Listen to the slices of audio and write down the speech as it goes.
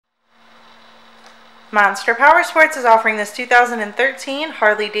Monster Powersports is offering this 2013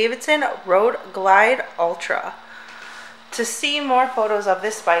 Harley-Davidson Road Glide Ultra. To see more photos of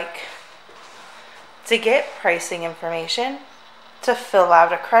this bike, to get pricing information, to fill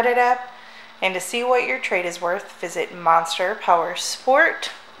out a credit app, and to see what your trade is worth, visit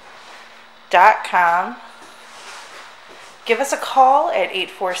monsterpowersport.com. Give us a call at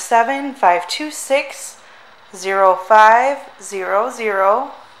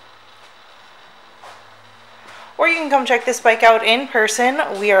 847-526-0500. Or you can come check this bike out in person.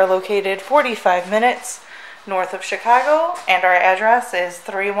 We are located 45 minutes north of Chicago, and our address is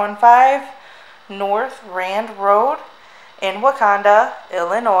 315 North Rand Road in Wauconda,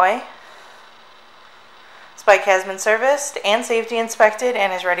 Illinois. This bike has been serviced and safety inspected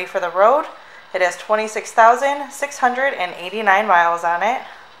and is ready for the road. It has 26,689 miles on it.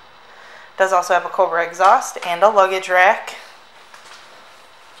 It does also have a Cobra exhaust and a luggage rack.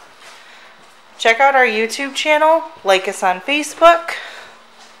 Check out our YouTube channel, like us on Facebook,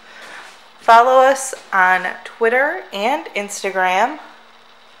 follow us on Twitter and Instagram.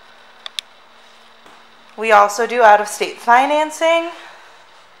 We also do out-of-state financing,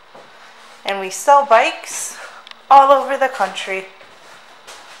 and we sell bikes all over the country.